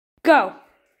go.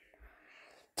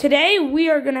 Today we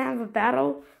are going to have a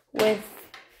battle with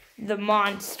the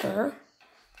monster.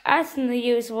 As in the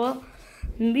usual,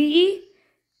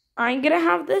 I'm going to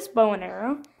have this bow and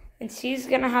arrow, and she's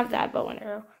going to have that bow and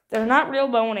arrow. They're not real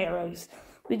bow and arrows.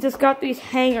 We just got these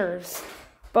hangers,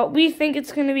 but we think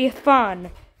it's going to be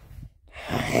fun.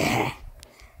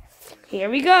 Here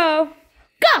we go.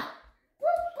 Go!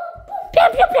 Pew,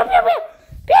 pew, pew, pew, pew.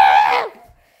 Pew!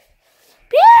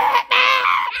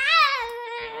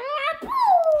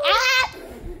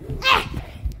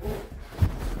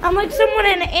 I'm like someone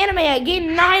in an anime. I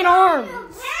gained 9 arms.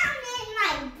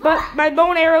 But my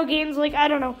bow and arrow gains, like, I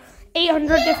don't know,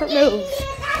 800 different moves.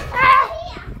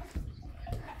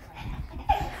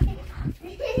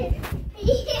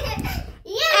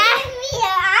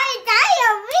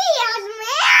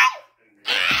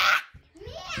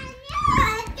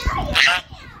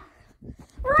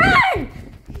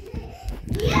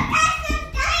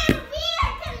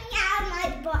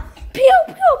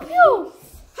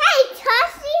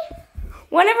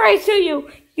 Whenever I show you,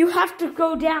 you have to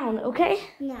go down, okay?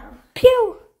 No.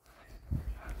 Pew!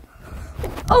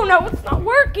 Oh no, it's not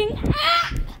working!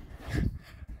 Ah!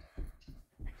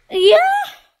 Yeah?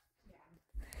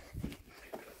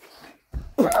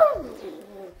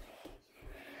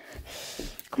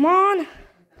 Come on!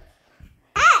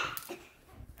 Ah!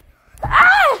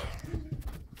 Ah!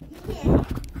 You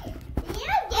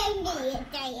gave me a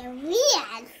diarrhea.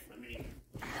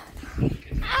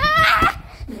 Ah!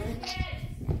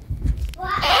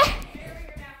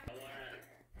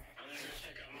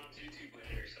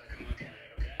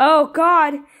 Oh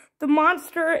God, the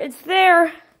monster, it's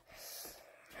there.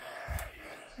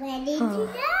 Ready to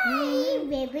die,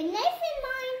 baby knife in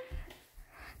mine.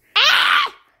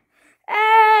 Ah!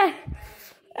 Ah!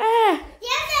 Ah!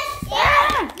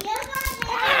 There's a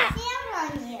seal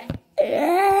on you.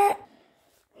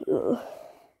 Ah!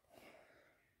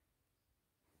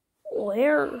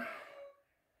 Where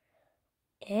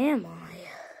am I?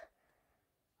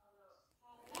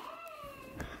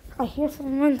 I hear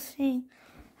someone saying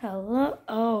hello.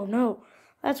 Oh no,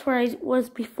 that's where I was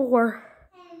before.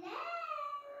 Hello.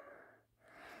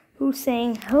 Who's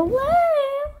saying hello?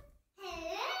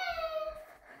 Hello.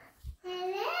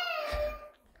 Hello.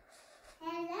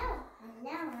 Hello.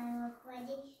 Hello. I'm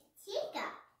Freddy Chica.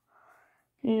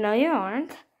 No, you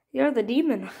aren't. You're the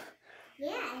demon.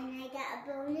 Yeah, and I got a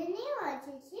bone and arrow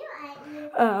to shoot at you.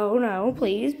 Oh no,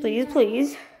 please, please,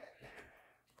 please.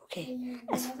 Okay,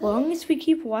 as long as we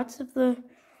keep watch of the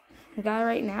guy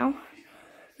right now,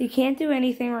 he can't do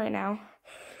anything right now.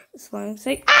 As long as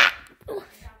I... Ah!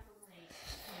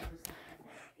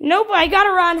 Nope, I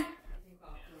gotta run.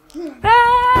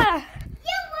 Ah!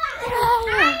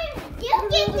 You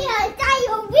give me a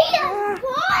diarrhea,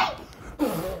 boy!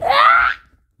 Ah!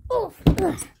 Oof.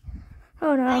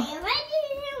 Oh no. Are you ready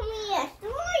to give me a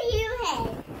story you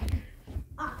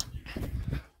had?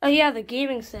 Oh yeah, the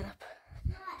gaming setup.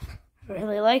 I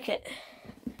really like it.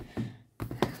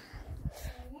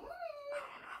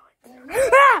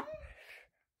 Ah!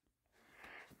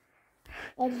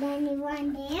 Is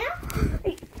anyone there?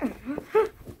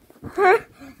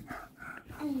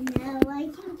 I know I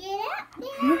can get up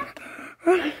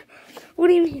there. What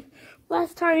do you mean?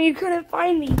 Last time you couldn't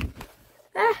find me.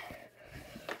 Ah.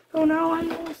 Oh no,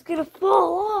 I'm almost gonna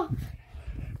fall off.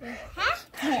 You have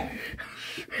to.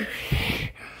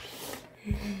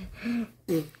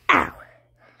 Ow.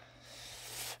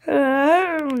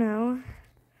 Oh no.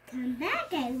 Come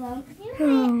back, I won't do it.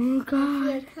 Oh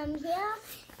God. You come here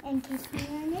and kiss me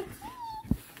on the cheek.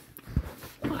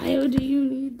 Why do you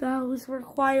need those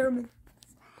requirements?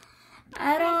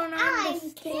 I don't I'm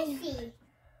understand. kissy.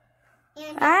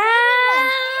 And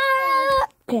Ah!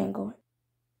 Okay, I'm going.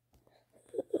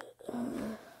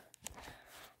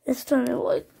 This time it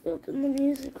was open the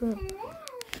music room.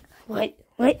 Wait.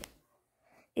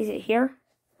 Is it here?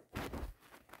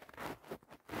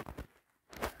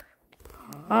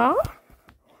 Huh?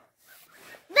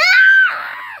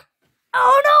 Ah!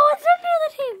 Oh no, it's under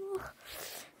the table.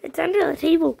 It's under the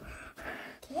table.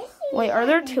 kissy. Wait, are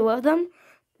there 2 of them?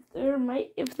 There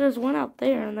might, if there's one out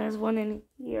there and there's one in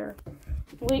here.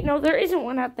 Wait, no, there isn't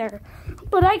one out there.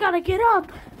 But I gotta get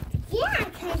up. Yeah,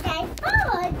 because I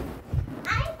follow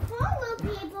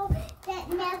people that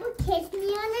never kiss me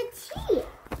on the cheek.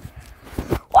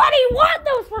 Why do you want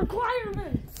those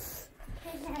requirements?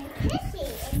 Because I'm kissy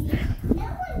and no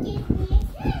one gives me a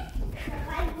kiss. So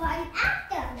I run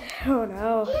after them. Oh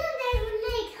no. Even they would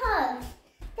like hugs.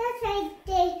 That's why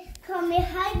they call me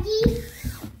Huggy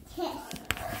Kiss.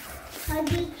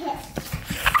 Huggy Kiss.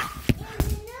 And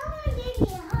no one gives me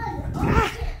a hug. Oh,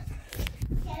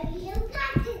 so you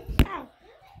got to.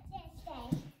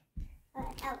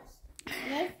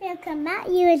 to come at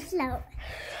you and slow.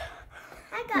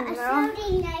 I got a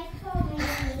sounding knife for me.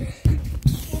 And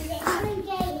it's going to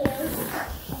get you.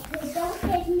 If you don't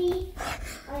hit me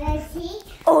on a cheek.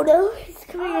 Oh no, he's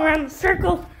coming around the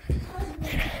circle.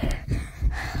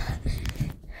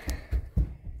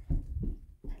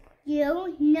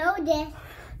 You know this.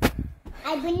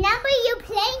 I remember you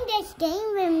playing this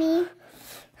game with me.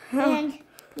 And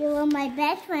you were my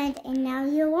best friend, and now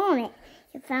you own it.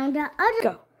 You found out other.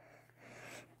 Go.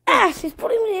 Ah, she's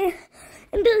putting me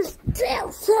into this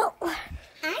jail cell. I'm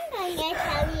going to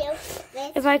tell you this.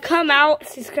 If I come out,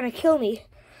 she's going to kill me.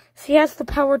 She has the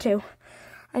power to.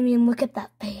 I mean, look at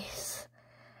that face.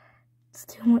 It's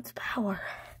too much power.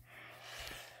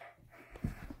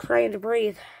 I'm trying to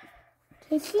breathe.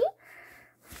 Is she?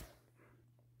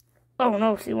 Oh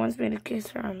no, she wants me to kiss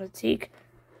her on the cheek.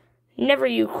 Never,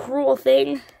 you cruel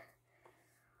thing.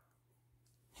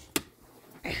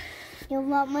 You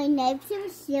want my knife to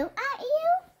shoot at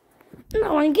you?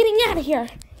 No, I'm getting out of here.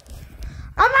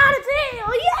 I'm out of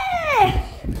jail, yeah!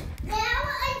 Now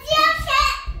a jail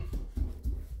set!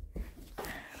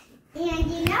 And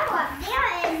you know what? There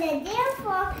is a jail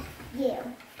for you.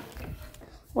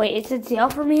 Wait, it's a jail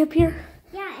for me up here?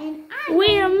 Yeah, and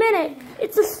Wait a minute,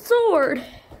 it's a sword.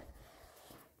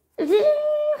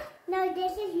 No,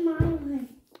 this is my one.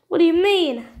 What do you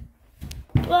mean?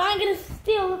 Well, I'm gonna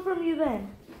steal it from you then.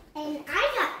 And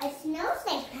I got a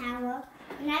snowflake power,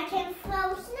 and I can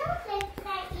throw snowflakes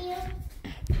at you.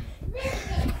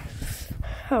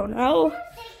 Oh no,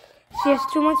 she has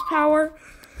too much power.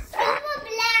 Super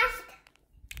blast!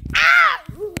 Ah!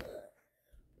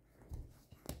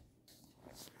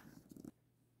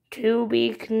 To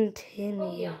be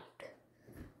continued.